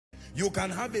You can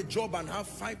have a job and have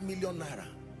 5 million naira,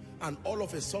 and all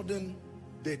of a sudden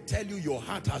they tell you your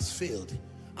heart has failed,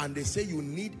 and they say you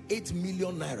need 8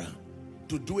 million naira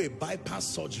to do a bypass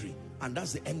surgery, and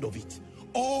that's the end of it.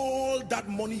 All that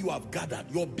money you have gathered,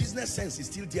 your business sense is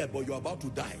still there, but you're about to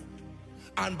die.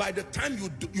 And by the time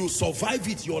you survive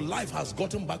it, your life has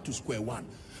gotten back to square one.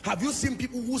 Have you seen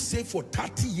people who save for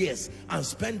 30 years and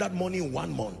spend that money in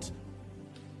 1 month?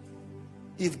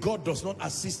 If God does not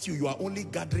assist you, you are only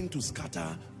gathering to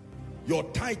scatter. Your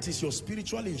tithe is your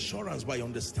spiritual insurance by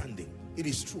understanding. It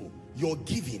is true. Your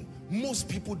giving, most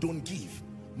people don't give.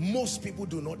 Most people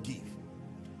do not give.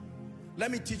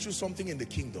 Let me teach you something in the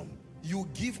kingdom. You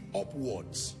give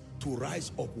upwards to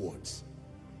rise upwards.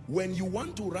 When you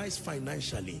want to rise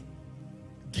financially,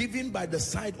 giving by the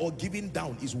side or giving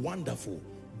down is wonderful,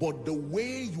 but the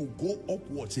way you go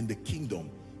upwards in the kingdom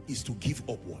is to give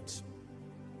upwards.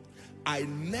 I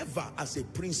never, as a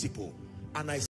principle, and I